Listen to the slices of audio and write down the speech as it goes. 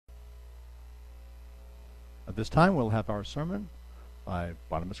At this time, we'll have our sermon by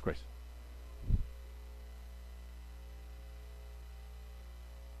Barnabas Grayson.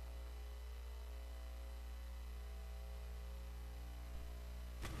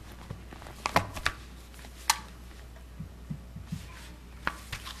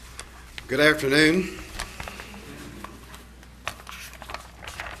 Good afternoon.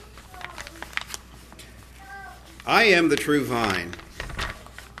 I am the true vine.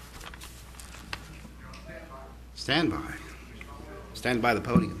 Stand by. Stand by the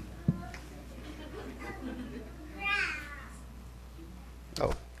podium.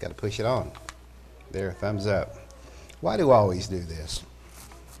 Oh, got to push it on. There, thumbs up. Why do I always do this?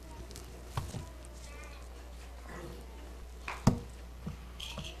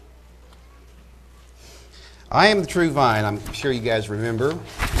 I am the true vine. I'm sure you guys remember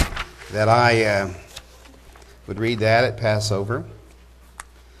that I would read that at Passover.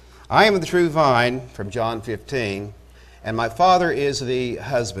 I am the true vine, from John 15, and my Father is the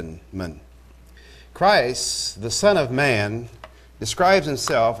husbandman. Christ, the Son of Man, describes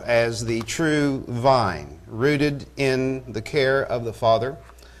himself as the true vine, rooted in the care of the Father,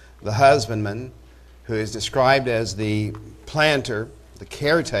 the husbandman, who is described as the planter, the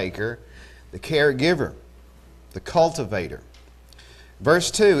caretaker, the caregiver, the cultivator.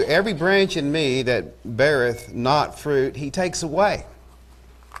 Verse 2, every branch in me that beareth not fruit, he takes away.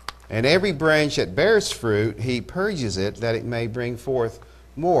 And every branch that bears fruit, he purges it, that it may bring forth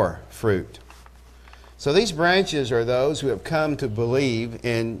more fruit. So these branches are those who have come to believe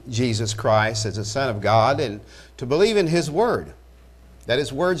in Jesus Christ as the Son of God and to believe in His Word, that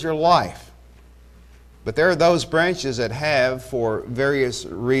His words are life. But there are those branches that have, for various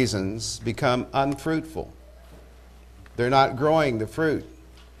reasons, become unfruitful. They're not growing the fruit.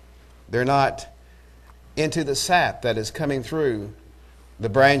 They're not into the sap that is coming through the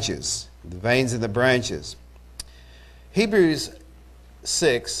branches, the veins of the branches. Hebrews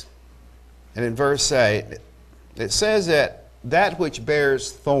 6, and in verse 8, it says that which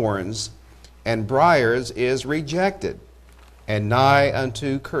bears thorns and briars is rejected, and nigh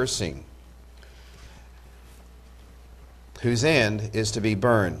unto cursing, whose end is to be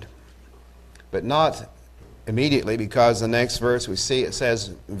burned. But not immediately, because the next verse we see, it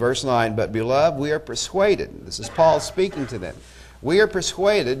says, verse 9, but beloved, we are persuaded. This is Paul speaking to them. We are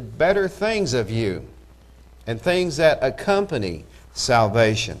persuaded better things of you, and things that accompany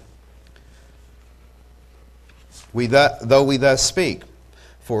salvation. Though we thus speak,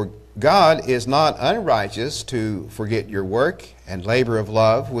 for God is not unrighteous to forget your work and labor of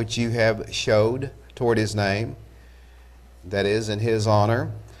love, which you have showed toward His name, that is, in His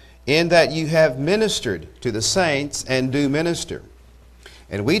honor, in that you have ministered to the saints and do minister.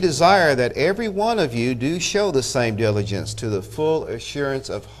 And we desire that every one of you do show the same diligence to the full assurance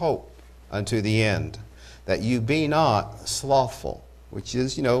of hope unto the end, that you be not slothful, which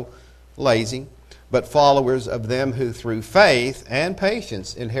is, lazy, but followers of them who through faith and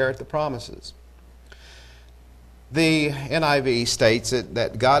patience inherit the promises. The NIV states it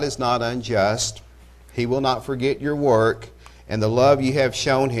that God is not unjust. He will not forget your work and the love you have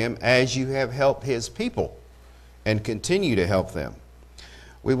shown Him as you have helped His people and continue to help them.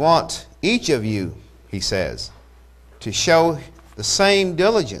 We want each of you, he says, to show the same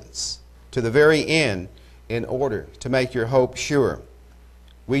diligence to the very end in order to make your hope sure.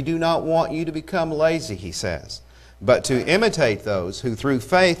 We do not want you to become lazy, he says, but to imitate those who through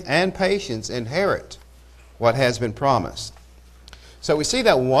faith and patience inherit what has been promised. So we see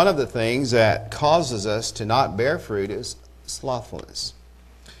that one of the things that causes us to not bear fruit is slothfulness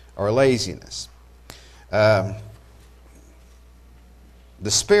or laziness. The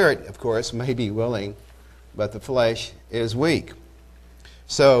spirit, of course, may be willing, but the flesh is weak.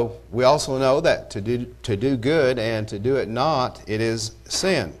 So we also know that to do good and to do it not, it is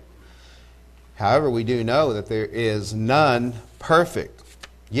sin. However, we do know that there is none perfect.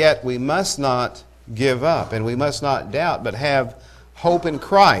 Yet we must not give up, and we must not doubt, but have hope in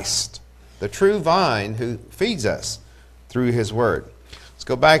Christ, the true vine who feeds us through His Word. Let's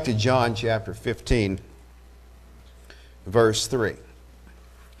go back to John chapter 15, verse 3.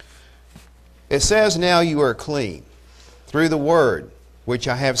 It says, now you are clean through the word which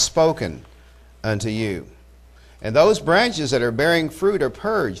I have spoken unto you. And those branches that are bearing fruit are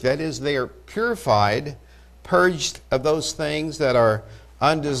purged. That is, they are purified, purged of those things that are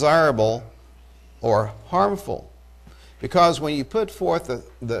undesirable or harmful. Because when you put forth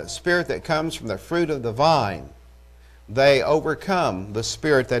the spirit that comes from the fruit of the vine, they overcome the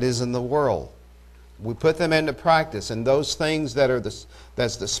spirit that is in the world. We put them into practice, and those things that's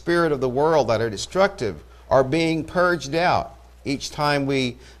the spirit of the world that are destructive are being purged out each time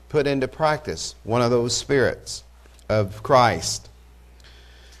we put into practice one of those spirits of Christ.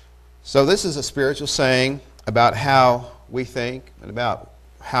 So this is a spiritual saying about how we think and about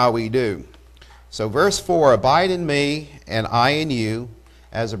how we do. So verse 4, abide in me and I in you,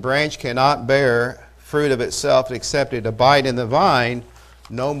 as a branch cannot bear fruit of itself except it abide in the vine,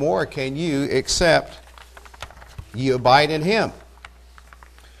 no more can you except you abide in him.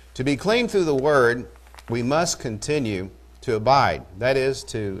 To be clean through the word, we must continue to abide. That is,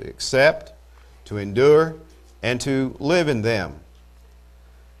 to accept, to endure, and to live in them.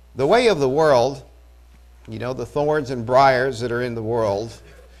 The way of the world, the thorns and briars that are in the world,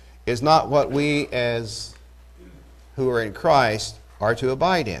 is not what we as who are in Christ are to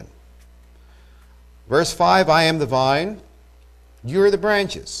abide in. Verse 5, I am the vine, you are the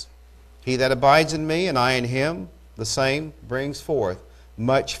branches. He that abides in me and I in him, the same brings forth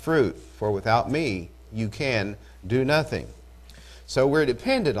much fruit, for without me you can do nothing. So we're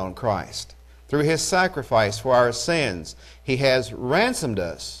dependent on Christ. Through his sacrifice for our sins, he has ransomed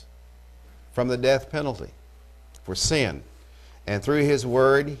us from the death penalty for sin. And through his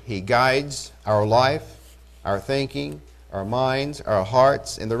word, he guides our life, our thinking, our minds, our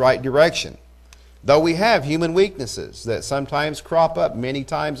hearts in the right direction. Though we have human weaknesses that sometimes crop up many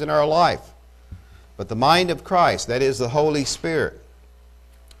times in our life. But the mind of Christ, that is the Holy Spirit,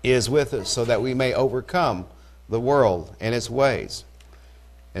 is with us so that we may overcome the world and its ways.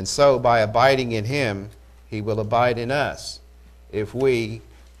 And so by abiding in him, he will abide in us if we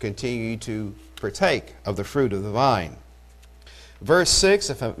continue to partake of the fruit of the vine. Verse 6,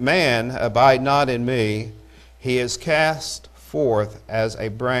 if a man abide not in me, he is cast forth as a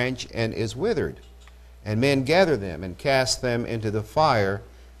branch and is withered. And men gather them and cast them into the fire,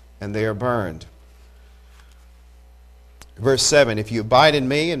 and they are burned. Verse 7, if you abide in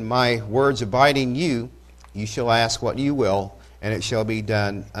me and my words abide in you, you shall ask what you will, and it shall be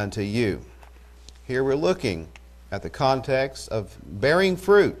done unto you. Here we're looking at the context of bearing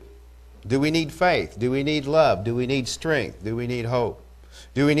fruit. Do we need faith? Do we need love? Do we need strength? Do we need hope?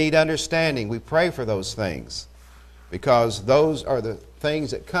 Do we need understanding? We pray for those things because those are the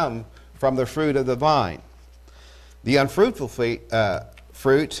things that come from the fruit of the vine. The unfruitful that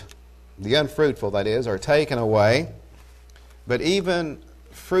is, are taken away, but even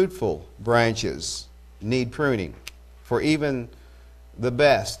fruitful branches need pruning, for even the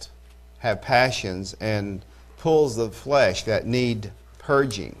best have passions and pulls of flesh that need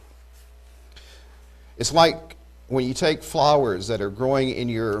purging. It's like when you take flowers that are growing in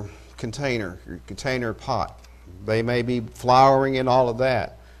your container pot. They may be flowering and all of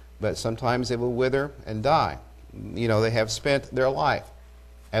that, but sometimes they will wither and die. They have spent their life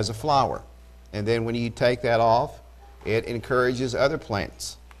as a flower. And then when you take that off, it encourages other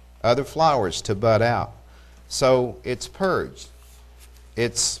plants, other flowers to bud out. So it's purged.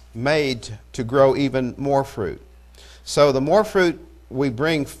 It's made to grow even more fruit. So the more fruit we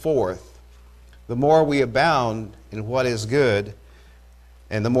bring forth, the more we abound in what is good,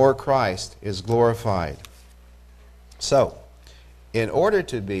 and the more Christ is glorified. So, in order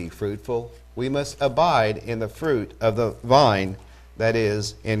to be fruitful, we must abide in the fruit of the vine that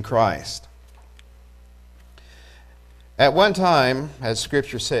is in Christ. At one time, as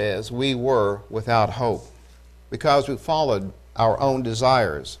Scripture says, we were without hope because we followed our own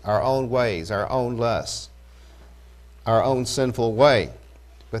desires, our own ways, our own lusts, our own sinful way.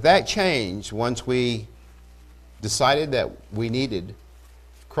 But that changed once we decided that we needed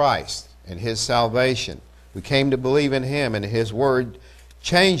Christ and his salvation. We came to believe in him, and his word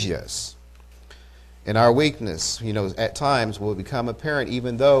changed us. And our weakness, at times will become apparent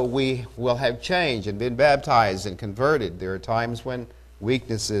even though we will have changed and been baptized and converted. There are times when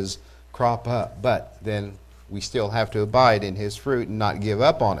weaknesses crop up, but then we still have to abide in his fruit and not give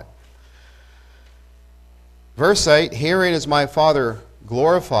up on it. Verse 8, herein is my Father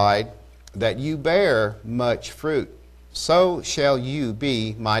glorified, that you bear much fruit. So shall you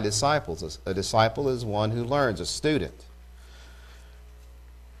be my disciples. A disciple is one who learns, a student.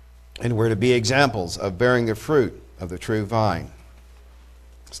 And we're to be examples of bearing the fruit of the true vine.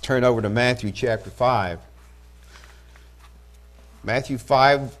 Let's turn over to Matthew chapter 5. Matthew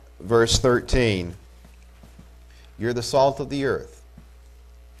 5, verse 13. You're the salt of the earth.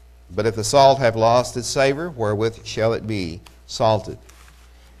 But if the salt have lost its savor, wherewith shall it be salted?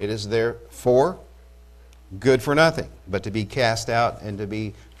 It is therefore good for nothing, but to be cast out and to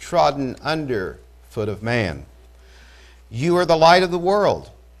be trodden under foot of man. You are the light of the world.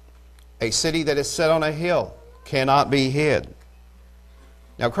 A city that is set on a hill cannot be hid.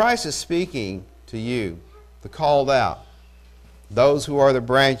 Now Christ is speaking to you, the called out, those who are the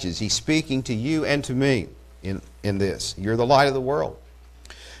branches. He's speaking to you and to me in this. You're the light of the world.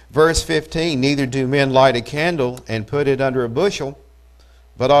 Verse 15, neither do men light a candle and put it under a bushel,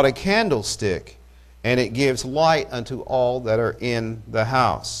 but on a candlestick, and it gives light unto all that are in the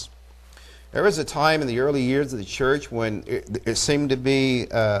house. There was a time in the early years of the church when it seemed to be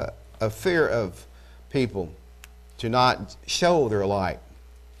a fear of people to not show their light,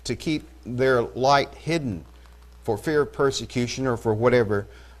 to keep their light hidden for fear of persecution or for whatever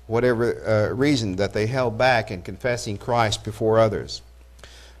reason that they held back in confessing Christ before others.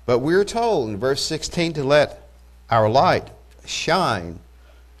 But we're told in verse 16 to let our light shine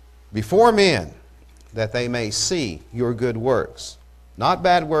before men, that they may see your good works, not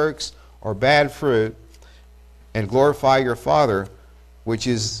bad works or bad fruit, and glorify your Father which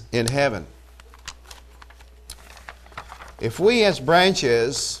is in heaven. If we as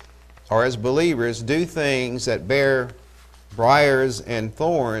branches or as believers do things that bear briars and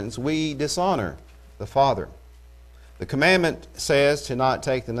thorns, we dishonor the Father. The commandment says to not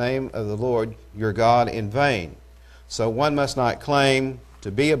take the name of the Lord your God in vain. So one must not claim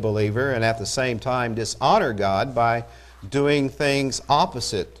to be a believer and at the same time dishonor God by doing things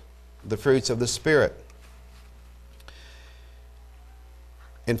opposite the fruits of the Spirit.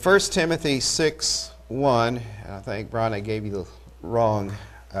 In 1 Timothy 6:1, I think, Brian, I gave you the wrong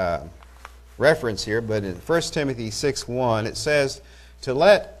reference here, but in 1 Timothy 6:1 it says to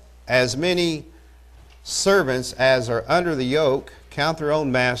let as many servants as are under the yoke count their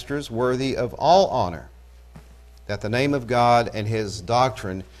own masters worthy of all honor, that the name of God and His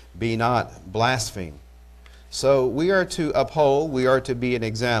doctrine be not blasphemed. So we are to uphold, we are to be an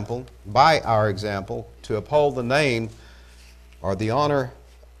example, by our example, to uphold the name or the honor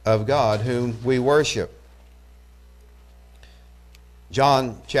of God whom we worship.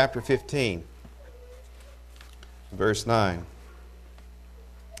 John chapter 15, verse 9.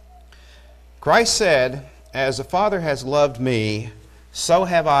 Christ said, as the Father has loved me, so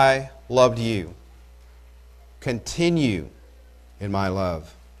have I loved you. Continue in my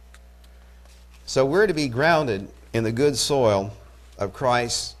love. So we're to be grounded in the good soil of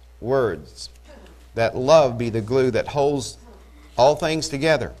Christ's words. That love be the glue that holds all things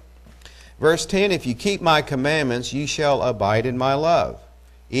together. Verse 10, if you keep my commandments, you shall abide in my love,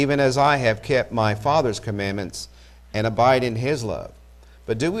 even as I have kept my Father's commandments and abide in His love.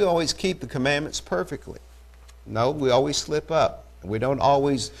 But do we always keep the commandments perfectly? No, we always slip up. We don't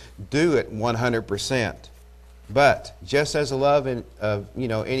always do it 100%. But just as the love of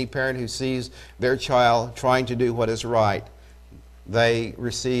any parent who sees their child trying to do what is right, they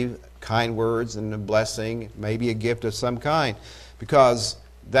receive kind words and a blessing, maybe a gift of some kind, because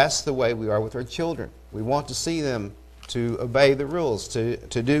that's the way we are with our children. We want to see them to obey the rules, to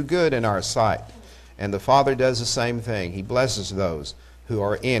do good in our sight. And the Father does the same thing. He blesses those who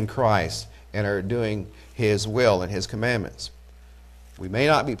are in Christ and are doing His will and His commandments. We may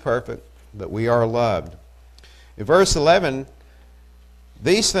not be perfect, but we are loved. In verse 11,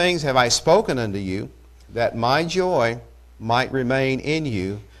 these things have I spoken unto you, that my joy might remain in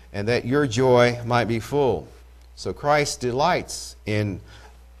you, and that your joy might be full. So Christ delights in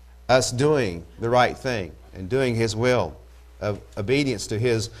us doing the right thing and doing His will, of obedience to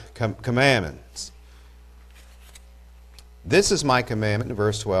His commandments. This is my commandment, in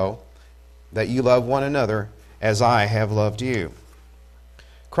verse 12, that you love one another as I have loved you.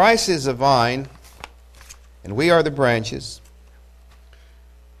 Christ is the vine, and we are the branches.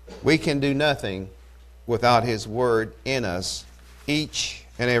 We can do nothing without His word in us each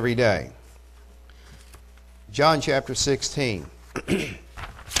and every day. John chapter 16.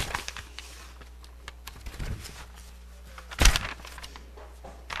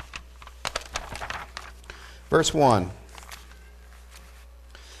 Verse 1.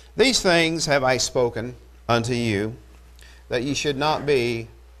 These things have I spoken unto you, that ye should not be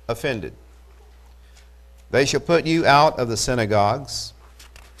offended. They shall put you out of the synagogues.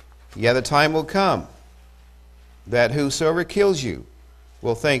 Yet the time will come that whosoever kills you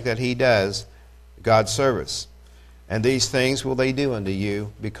will think that he does God's service. And these things will they do unto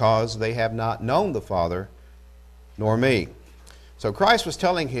you, because they have not known the Father nor me. So Christ was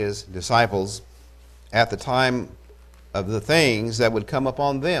telling His disciples at the time of the things that would come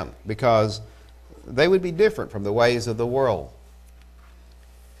upon them, because they would be different from the ways of the world.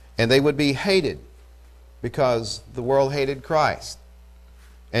 And they would be hated because the world hated Christ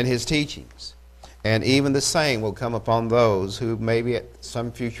and His teachings. And even the same will come upon those who maybe at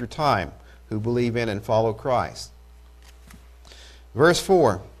some future time who believe in and follow Christ. Verse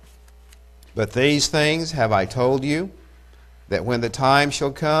 4, but these things have I told you, that when the time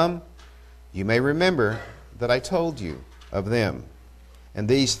shall come, you may remember that I told you of them. And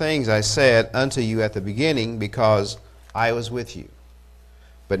these things I said unto you at the beginning, because I was with you.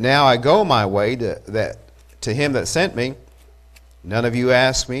 But now I go my way to him that sent me. None of you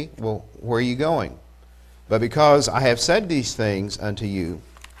ask me, well, where are you going? But because I have said these things unto you,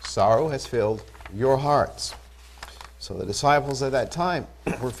 sorrow has filled your hearts. So the disciples at that time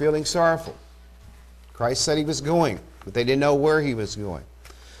were feeling sorrowful. Christ said he was going, but they didn't know where he was going.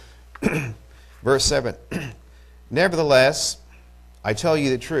 Verse 7, nevertheless, I tell you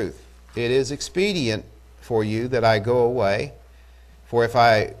the truth. It is expedient for you that I go away. For if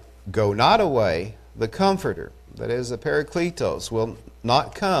I go not away, the Comforter, that is the Parakletos, will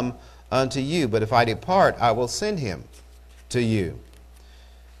not come unto you. But if I depart, I will send him to you.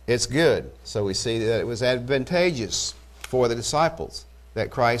 It's good. So we see that it was advantageous for the disciples that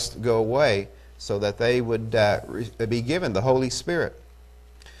Christ go away so that they would be given the Holy Spirit.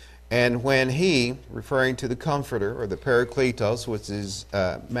 And when he, referring to the Comforter, or the Parakletos, which is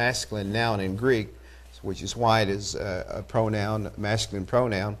a masculine noun in Greek, which is why it is a pronoun, masculine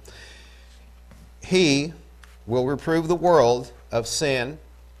pronoun, he will reprove the world of sin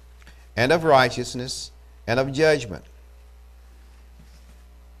and of righteousness and of judgment.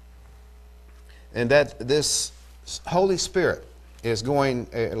 And that this Holy Spirit is going,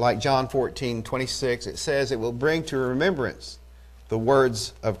 like John 14:26, it says it will bring to remembrance the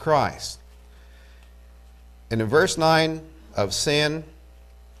words of Christ. And in verse 9 of sin,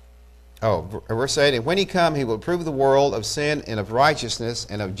 verse 8, and when he come, he will prove the world of sin and of righteousness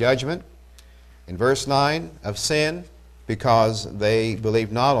and of judgment. In verse 9, of sin, because they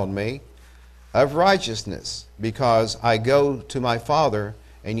believe not on me. Of righteousness, because I go to my Father,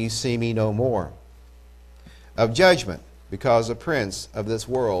 and you see me no more. Of judgment, because the prince of this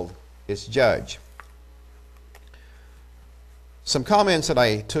world is judge. Some comments that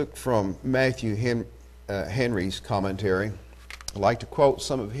I took from Matthew Henry's commentary. I'd like to quote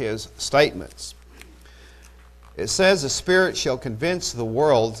some of his statements. It says, the Spirit shall convince the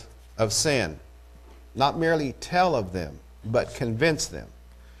world of sin. Not merely tell of them, but convince them.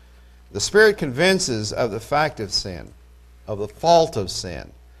 The Spirit convinces of the fact of sin, of the fault of sin,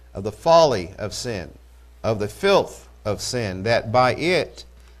 of the folly of sin, of the filth of sin, that by it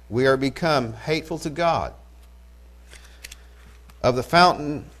we are become hateful to God. Of the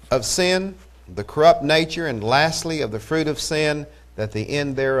fountain of sin, the corrupt nature, and lastly of the fruit of sin, that the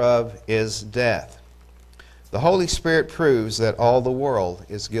end thereof is death. The Holy Spirit proves that all the world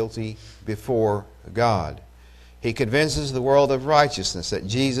is guilty before God. He convinces the world of righteousness, that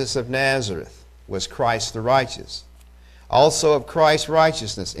Jesus of Nazareth was Christ the righteous. Also of Christ's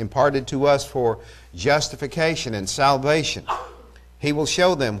righteousness imparted to us for justification and salvation. He will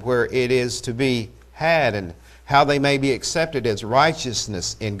show them where it is to be had and how they may be accepted as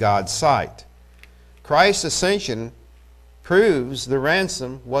righteousness in God's sight. Christ's ascension proves the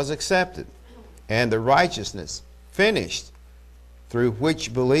ransom was accepted and the righteousness finished through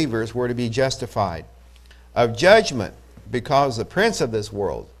which believers were to be justified. Of judgment, because the prince of this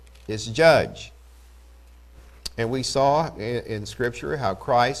world is judge. And we saw in Scripture how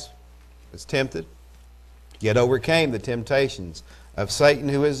Christ was tempted, yet overcame the temptations of Satan,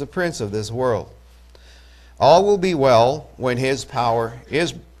 who is the prince of this world. All will be well when his power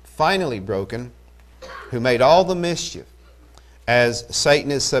is finally broken, who made all the mischief. As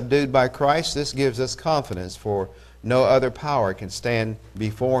Satan is subdued by Christ, this gives us confidence, for no other power can stand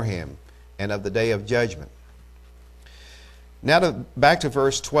before him, and of the day of judgment. Now back to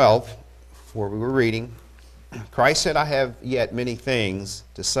verse 12, where we were reading. Christ said, I have yet many things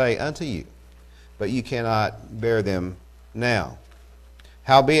to say unto you, but you cannot bear them now.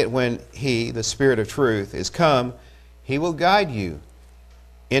 Howbeit, when he, the Spirit of truth, is come, he will guide you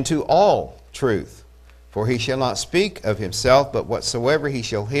into all truth. For he shall not speak of himself, but whatsoever he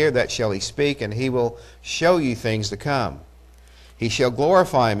shall hear, that shall he speak, and he will show you things to come. He shall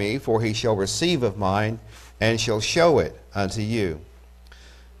glorify me, for he shall receive of mine, and shall show it unto you.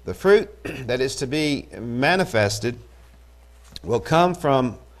 The fruit that is to be manifested will come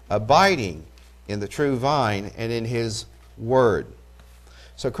from abiding in the true vine and in his word.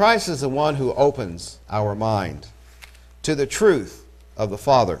 So Christ is the one who opens our mind to the truth of the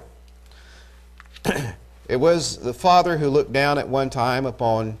Father. It was the Father who looked down at one time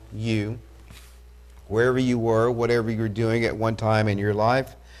upon you, wherever you were, whatever you were doing at one time in your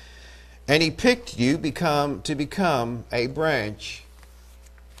life, and he picked you to become a branch,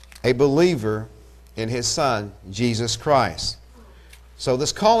 a believer in his Son, Jesus Christ. So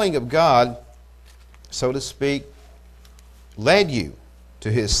this calling of God, so to speak, led you to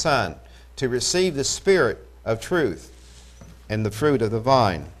his Son to receive the Spirit of truth and the fruit of the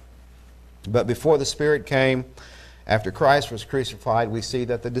vine. But before the Spirit came, after Christ was crucified, we see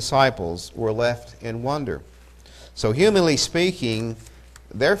that the disciples were left in wonder. So humanly speaking,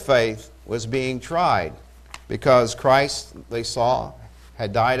 their faith was being tried because Christ, they saw,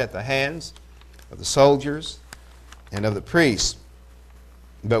 had died at the hands of the soldiers and of the priests.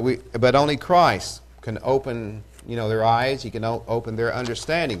 But only Christ can open their eyes. He can open their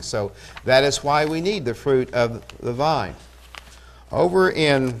understanding. So that is why we need the fruit of the vine. Over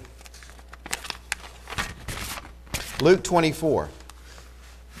in Luke 24.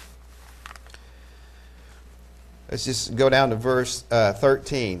 Let's just go down to verse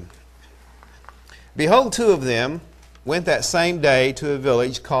 13. Behold, two of them went that same day to a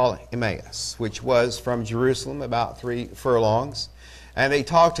village called Emmaus, which was from Jerusalem about 3 furlongs. And they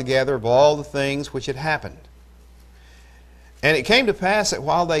talked together of all the things which had happened. And it came to pass that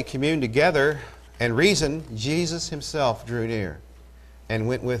while they communed together and reasoned, Jesus himself drew near and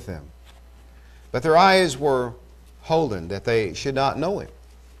went with them. But their eyes were holden, that they should not know him.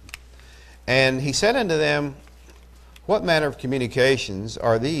 And he said unto them, What manner of communications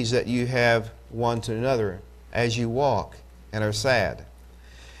are these that you have one to another as you walk and are sad?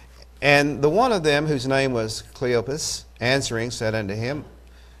 And the one of them, whose name was Cleopas, answering, said unto him,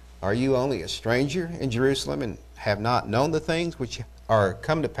 Are you only a stranger in Jerusalem, and have not known the things which are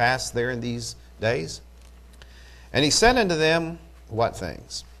come to pass there in these days? And he said unto them, What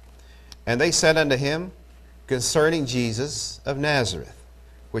things? And they said unto him, Concerning Jesus of Nazareth,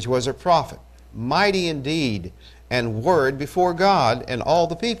 which was a prophet, mighty in deed and word before God and all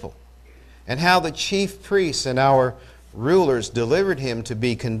the people, and how the chief priests and our rulers delivered him to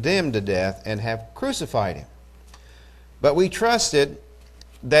be condemned to death, and have crucified him. But we trusted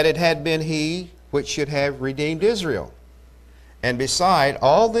that it had been he which should have redeemed Israel. And beside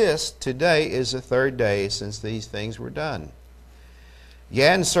all this, today is the third day since these things were done.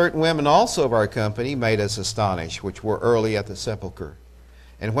 Yea, and certain women also of our company made us astonished, which were early at the sepulchre.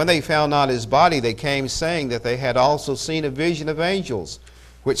 And when they found not his body, they came, saying that they had also seen a vision of angels,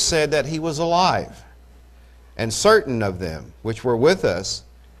 which said that he was alive. And certain of them which were with us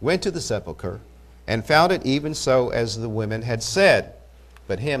went to the sepulchre, and found it even so as the women had said,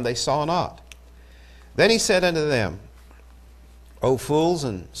 but him they saw not. Then he said unto them, O fools,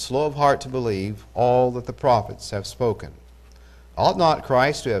 and slow of heart to believe all that the prophets have spoken. Ought not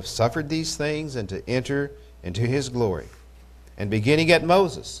Christ to have suffered these things, and to enter into his glory? And beginning at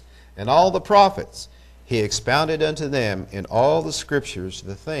Moses and all the prophets, he expounded unto them in all the scriptures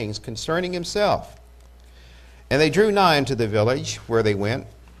the things concerning himself. And they drew nigh unto the village where they went,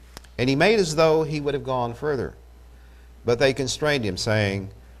 and he made as though he would have gone further. But they constrained him,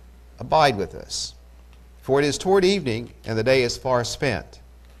 saying, Abide with us, for it is toward evening, and the day is far spent.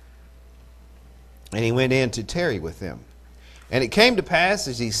 And he went in to tarry with them. And it came to pass,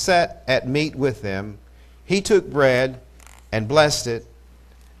 as he sat at meat with them, he took bread, and blessed it,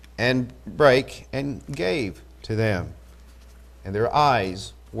 and brake, and gave to them. And their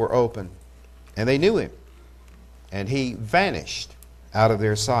eyes were open, and they knew him. And he vanished out of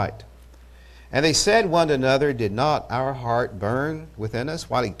their sight. And they said one to another, Did not our heart burn within us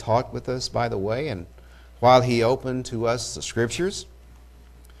while he talked with us by the way, and while he opened to us the scriptures?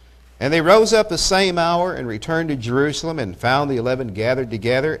 And they rose up the same hour, and returned to Jerusalem, and found the 11 gathered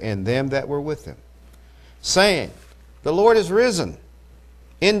together, and them that were with them, saying, The Lord is risen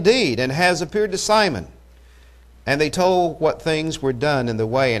indeed, and has appeared to Simon. And they told what things were done in the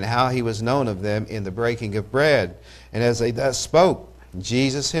way, and how he was known of them in the breaking of bread. And as they thus spoke,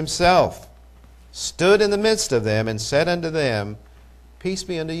 Jesus himself stood in the midst of them, and said unto them, Peace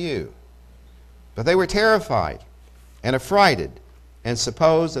be unto you. But they were terrified and affrighted, and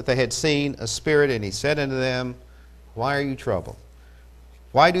supposed that they had seen a spirit. And he said unto them, Why are you troubled?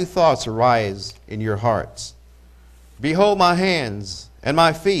 Why do thoughts arise in your hearts? Behold my hands and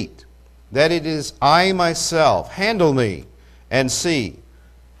my feet, that it is I myself. Handle me, and see.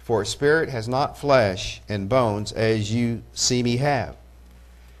 For a spirit has not flesh and bones, as you see me have.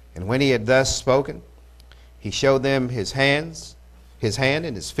 And when he had thus spoken, he showed them his hand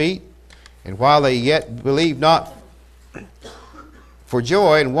and his feet. And while they yet believed not for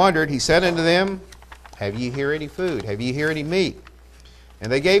joy, and wondered, he said unto them, Have ye here any food? Have ye here any meat? And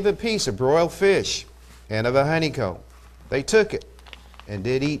they gave a piece of broiled fish, and of a honeycomb. They took it, and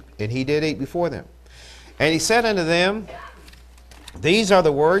did eat, and he did eat before them. And he said unto them, These are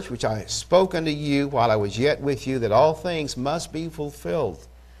the words which I spoke unto you while I was yet with you, that all things must be fulfilled,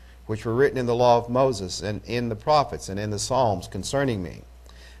 which were written in the law of Moses, and in the prophets, and in the Psalms concerning me.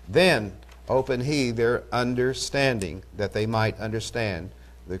 Then opened he their understanding, that they might understand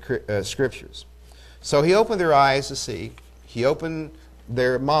the scriptures. So he opened their eyes to see. He opened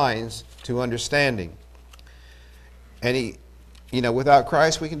their minds to understanding. And without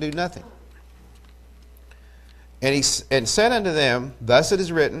Christ we can do nothing. And said unto them, Thus it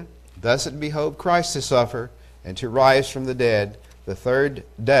is written, thus it behoved Christ to suffer, and to rise from the dead the third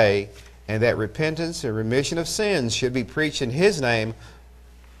day, and that repentance and remission of sins should be preached in his name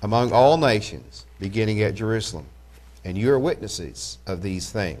among all nations, beginning at Jerusalem. And you are witnesses of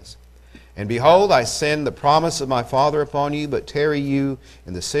these things. And behold, I send the promise of my Father upon you, but tarry you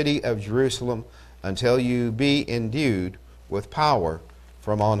in the city of Jerusalem until you be endued with power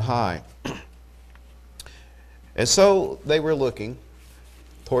from on high. And so they were looking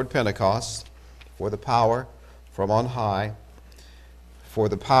toward Pentecost for the power from on high, for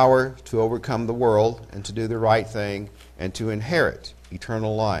the power to overcome the world and to do the right thing and to inherit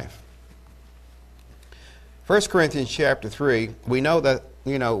eternal life. 1 Corinthians chapter 3, we know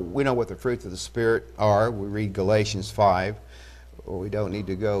what the fruits of the Spirit are. We read Galatians 5. Well, we don't need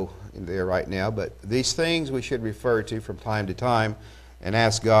to go in there right now, but these things we should refer to from time to time and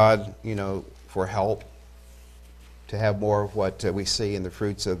ask God, for help to have more of what we see in the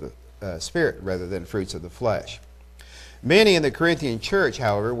fruits of the Spirit rather than fruits of the flesh. Many in the Corinthian church,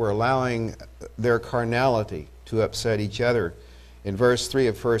 however, were allowing their carnality to upset each other. In verse 3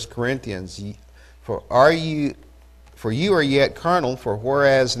 of 1 Corinthians, For you are yet carnal, for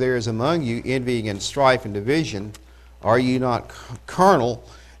whereas there is among you envying and strife and division, are you not carnal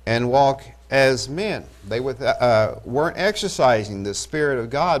and walk as men? They weren't exercising the Spirit of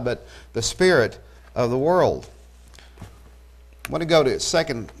God, but the spirit of the world. I want to go to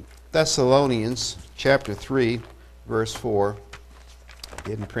 2 Thessalonians chapter 3, verse 4. I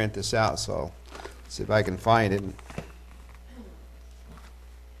didn't print this out, so let's see if I can find it.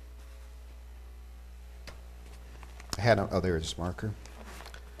 There's a marker.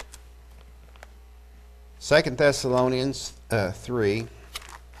 2 Thessalonians 3,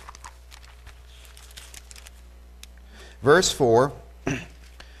 verse 4.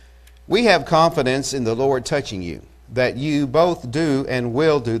 We have confidence in the Lord touching you, that you both do and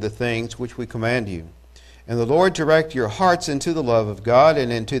will do the things which we command you. And the Lord direct your hearts into the love of God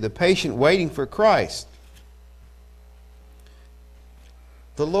and into the patient waiting for Christ.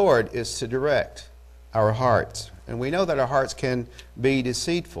 The Lord is to direct our hearts. And we know that our hearts can be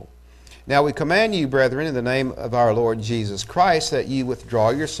deceitful. Now we command you, brethren, in the name of our Lord Jesus Christ, that you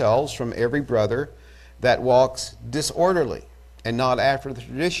withdraw yourselves from every brother that walks disorderly, and not after the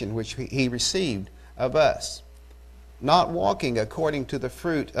tradition which he received of us, not walking according to the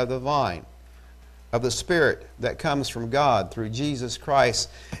fruit of the vine, of the Spirit that comes from God through Jesus Christ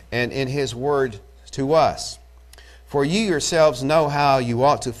and in his word to us. For you yourselves know how you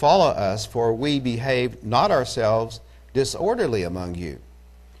ought to follow us, for we behaved not ourselves disorderly among you.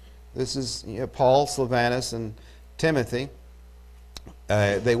 This is Paul, Silvanus, and Timothy.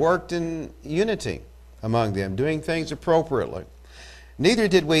 They worked in unity among them, doing things appropriately. Neither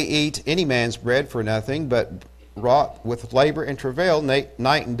did we eat any man's bread for nothing, but wrought with labor and travail night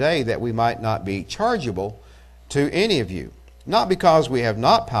and day, that we might not be chargeable to any of you. Not because we have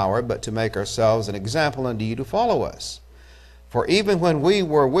not power, but to make ourselves an example unto you to follow us. For even when we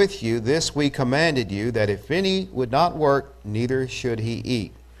were with you, this we commanded you, that if any would not work, neither should he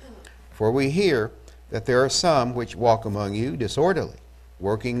eat. For we hear that there are some which walk among you disorderly,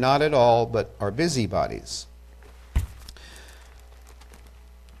 working not at all, but are busybodies.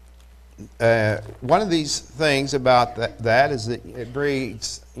 One of these things about that is that it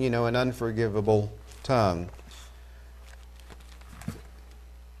breeds, an unforgivable tongue.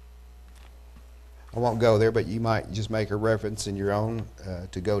 I won't go there, but you might just make a reference in your own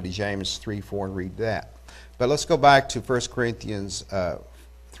to go to James 3:4 and read that. But let's go back to 1 Corinthians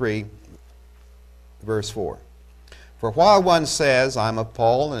 3, verse 4. For while one says, I am of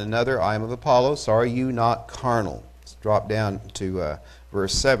Paul, and another, I am of Apollos, are you not carnal? Let's drop down to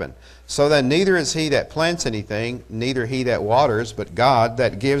verse 7. So then neither is he that plants anything, neither he that waters, but God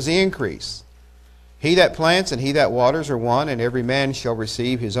that gives the increase. He that plants and he that waters are one, and every man shall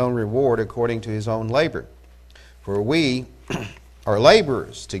receive his own reward according to his own labor. For we are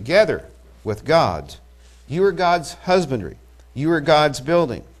laborers together with God. You are God's husbandry. You are God's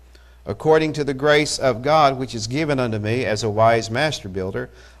building. According to the grace of God which is given unto me as a wise master builder,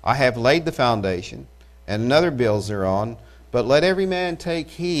 I have laid the foundation, and another builds thereon. But let every man take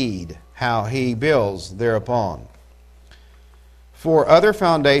heed how he builds thereupon. For other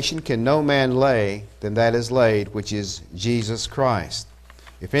foundation can no man lay than that is laid, which is Jesus Christ.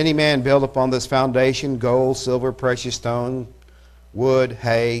 If any man build upon this foundation gold, silver, precious stone, wood,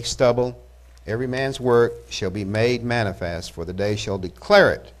 hay, stubble, every man's work shall be made manifest, for the day shall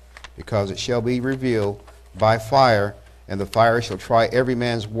declare it, because it shall be revealed by fire, and the fire shall try every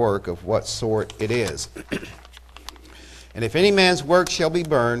man's work of what sort it is. And if any man's work shall be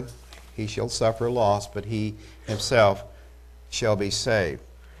burned, he shall suffer loss, but he himself shall be saved.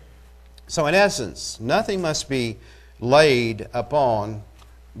 So in essence, nothing must be laid upon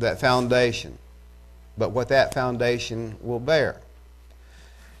that foundation, but what that foundation will bear.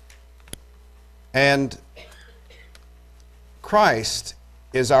 And Christ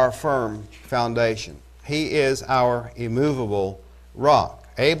is our firm foundation. He is our immovable rock,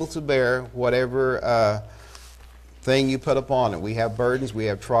 able to bear whatever thing you put upon it. We have burdens, we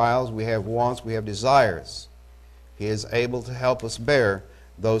have trials, we have wants, we have desires. He is able to help us bear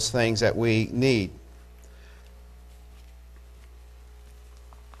those things that we need.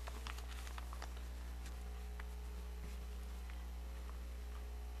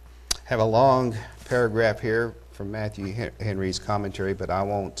 I have a long paragraph here from Matthew Henry's commentary, but I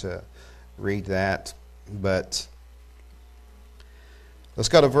won't read that. But let's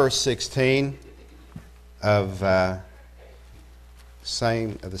go to verse 16 of the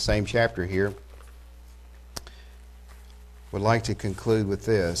same chapter here. Would like to conclude with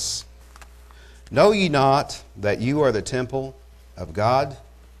this. Know ye not that you are the temple of God?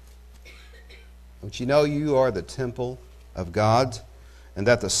 Don't you know you are the temple of God, and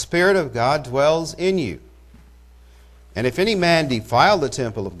that the Spirit of God dwells in you? And if any man defile the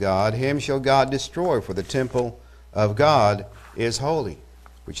temple of God, him shall God destroy, for the temple of God is holy,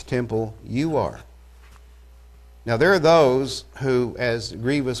 which temple you are. Now there are those who, as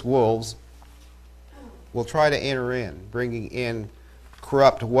grievous wolves, will try to enter in, bringing in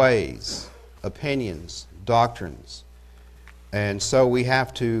corrupt ways, opinions, doctrines. And so we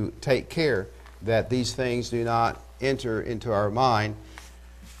have to take care that these things do not enter into our mind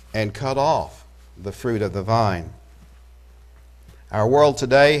and cut off the fruit of the vine. Our world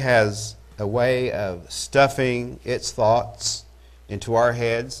today has a way of stuffing its thoughts into our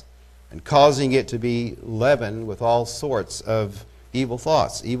heads and causing it to be leavened with all sorts of evil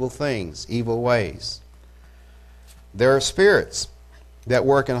thoughts, evil things, evil ways. There are spirits that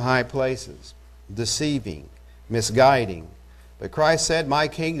work in high places, deceiving, misguiding. But Christ said, my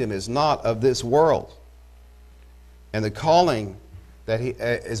kingdom is not of this world. And the calling that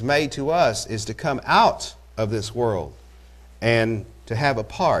is made to us is to come out of this world and to have a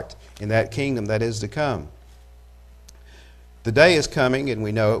part in that kingdom that is to come. The day is coming, and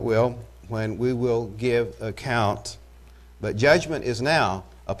we know it will, when we will give account. But judgment is now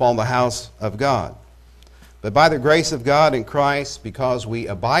upon the house of God. But by the grace of God in Christ, because we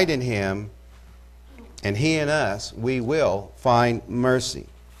abide in Him and He in us, we will find mercy.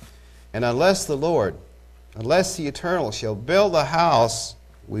 And unless the Lord, unless the Eternal shall build the house,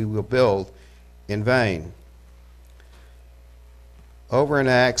 we will build in vain. Over in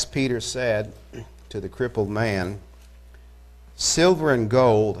Acts, Peter said to the crippled man, silver and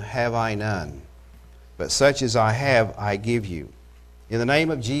gold have I none, but such as I have I give you. In the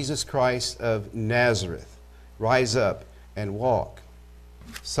name of Jesus Christ of Nazareth, rise up and walk.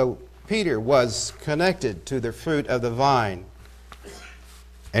 So Peter was connected to the fruit of the vine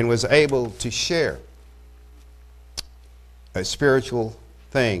and was able to share a spiritual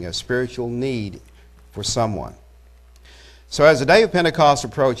thing, a spiritual need for someone. So as the day of Pentecost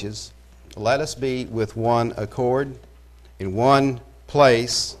approaches, let us be with one accord, in one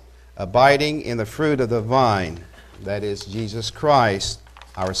place, abiding in the fruit of the vine, that is Jesus Christ,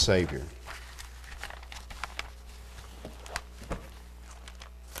 our Savior.